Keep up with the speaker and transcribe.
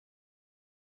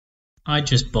I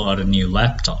just bought a new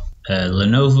laptop, a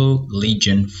Lenovo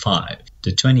Legion 5,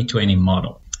 the 2020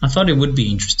 model. I thought it would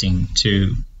be interesting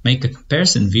to make a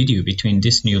comparison video between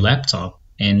this new laptop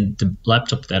and the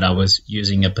laptop that I was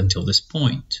using up until this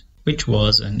point, which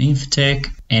was an Inphtec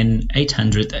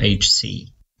N800HC.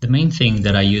 The main thing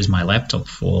that I use my laptop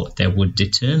for that would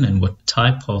determine what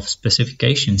type of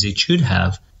specifications it should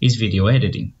have is video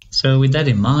editing. So with that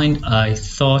in mind, I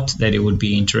thought that it would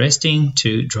be interesting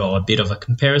to draw a bit of a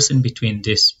comparison between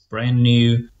this brand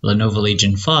new Lenovo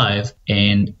Legion 5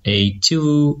 and a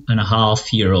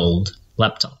 2.5-year-old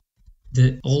laptop.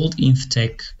 The old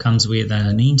Inphtec comes with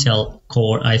an Intel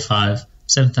Core i5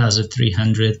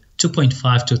 7300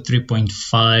 2.5 to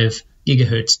 3.5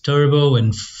 GHz turbo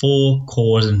and 4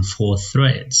 cores and 4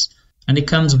 threads. And it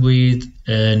comes with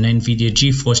an NVIDIA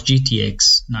GeForce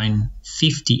GTX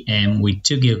 950M with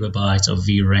 2 GB of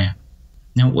VRAM.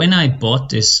 Now, when I bought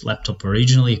this laptop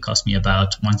originally, it cost me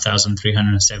about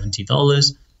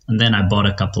 $1,370. And then I bought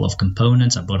a couple of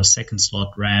components. I bought a second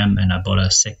slot RAM and I bought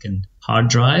a second hard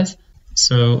drive.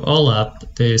 So all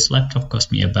up, this laptop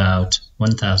cost me about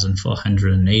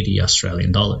 1,480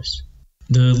 Australian dollars.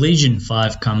 The Legion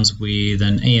 5 comes with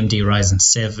an AMD Ryzen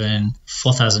 7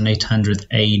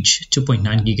 4800H 2.9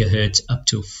 GHz up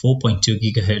to 4.2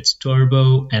 GHz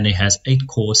turbo, and it has 8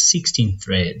 cores, 16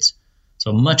 threads.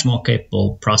 So much more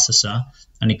capable processor,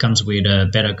 and it comes with a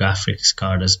better graphics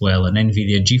card as well, an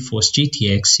NVIDIA GeForce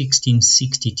GTX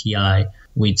 1660 Ti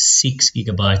with 6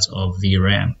 GB of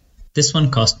VRAM. This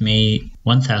one cost me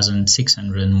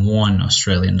 1,601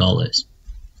 Australian dollars.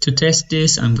 To test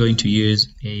this, I'm going to use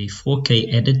a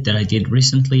 4K edit that I did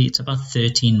recently. It's about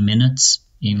 13 minutes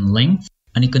in length,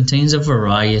 and it contains a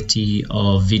variety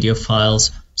of video files.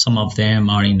 Some of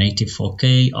them are in native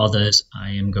 4K, others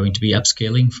I am going to be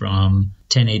upscaling from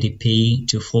 1080p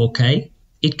to 4K.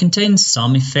 It contains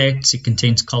some effects, it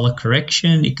contains color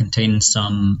correction, it contains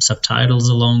some subtitles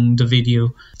along the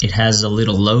video. It has a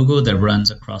little logo that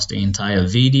runs across the entire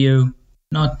video.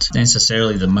 Not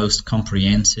necessarily the most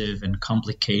comprehensive and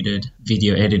complicated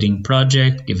video editing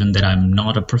project, given that I'm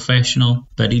not a professional,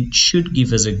 but it should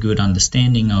give us a good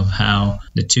understanding of how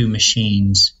the two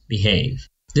machines behave.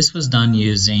 This was done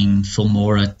using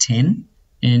Filmora 10,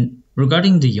 and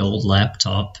regarding the old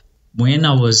laptop, when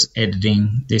I was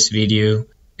editing this video,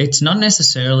 it's not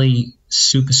necessarily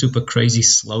super crazy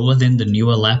slower than the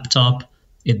newer laptop.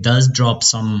 It does drop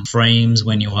some frames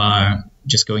when you are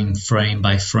just going frame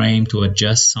by frame to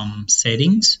adjust some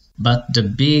settings. But the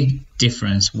big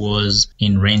difference was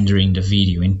in rendering the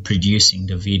video, in producing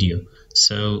the video.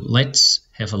 So let's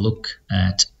have a look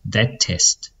at that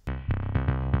test.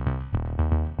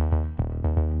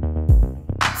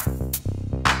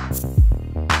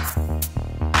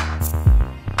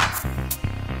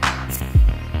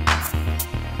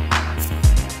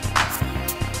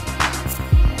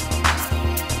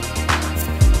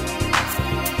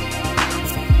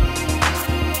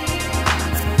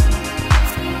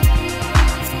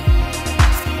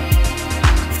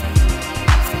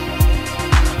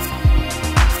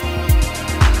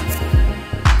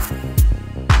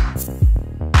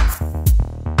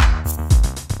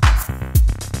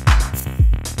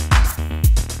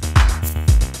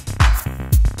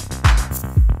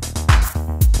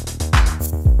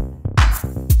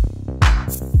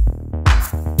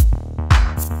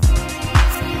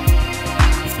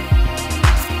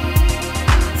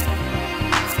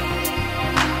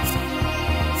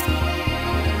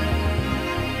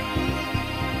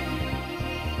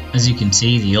 As you can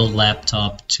see, the old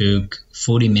laptop took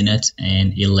 40 minutes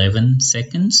and 11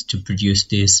 seconds to produce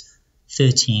this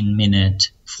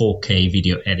 13-minute 4K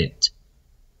video edit.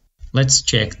 Let's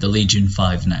check the Legion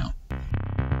 5 now.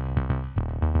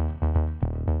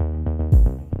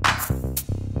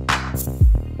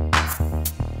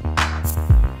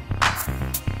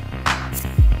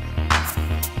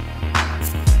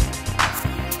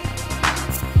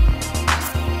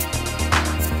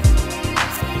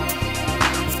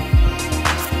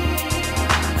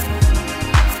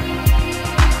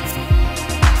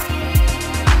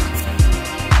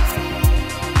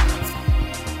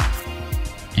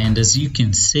 And as you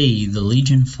can see, the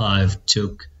Legion 5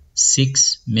 took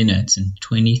 6 minutes and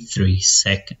 23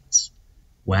 seconds.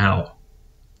 Wow,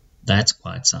 that's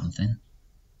quite something.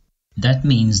 That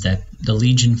means that the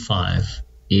Legion 5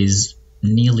 is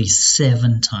nearly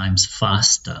 7 times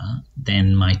faster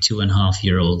than my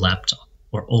 2.5-year-old laptop,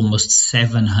 or almost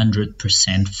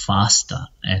 700% faster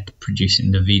at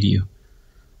producing the video.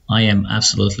 I am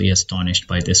absolutely astonished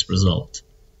by this result.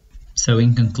 So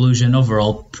in conclusion,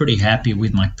 overall, pretty happy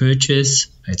with my purchase.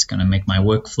 It's going to make my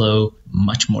workflow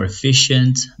much more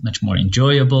efficient, much more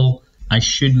enjoyable. I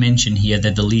should mention here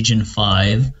that the Legion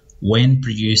 5, when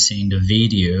producing the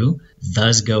video,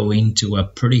 does go into a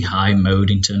pretty high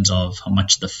mode in terms of how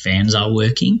much the fans are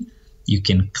working. You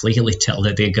can clearly tell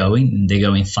that they're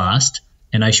going fast.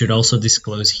 And I should also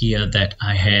disclose here that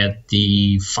I had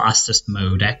the fastest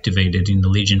mode activated in the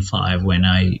Legion 5 when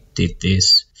I did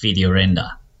this video render.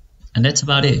 And that's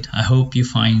about it. I hope you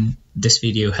find this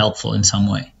video helpful in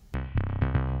some way.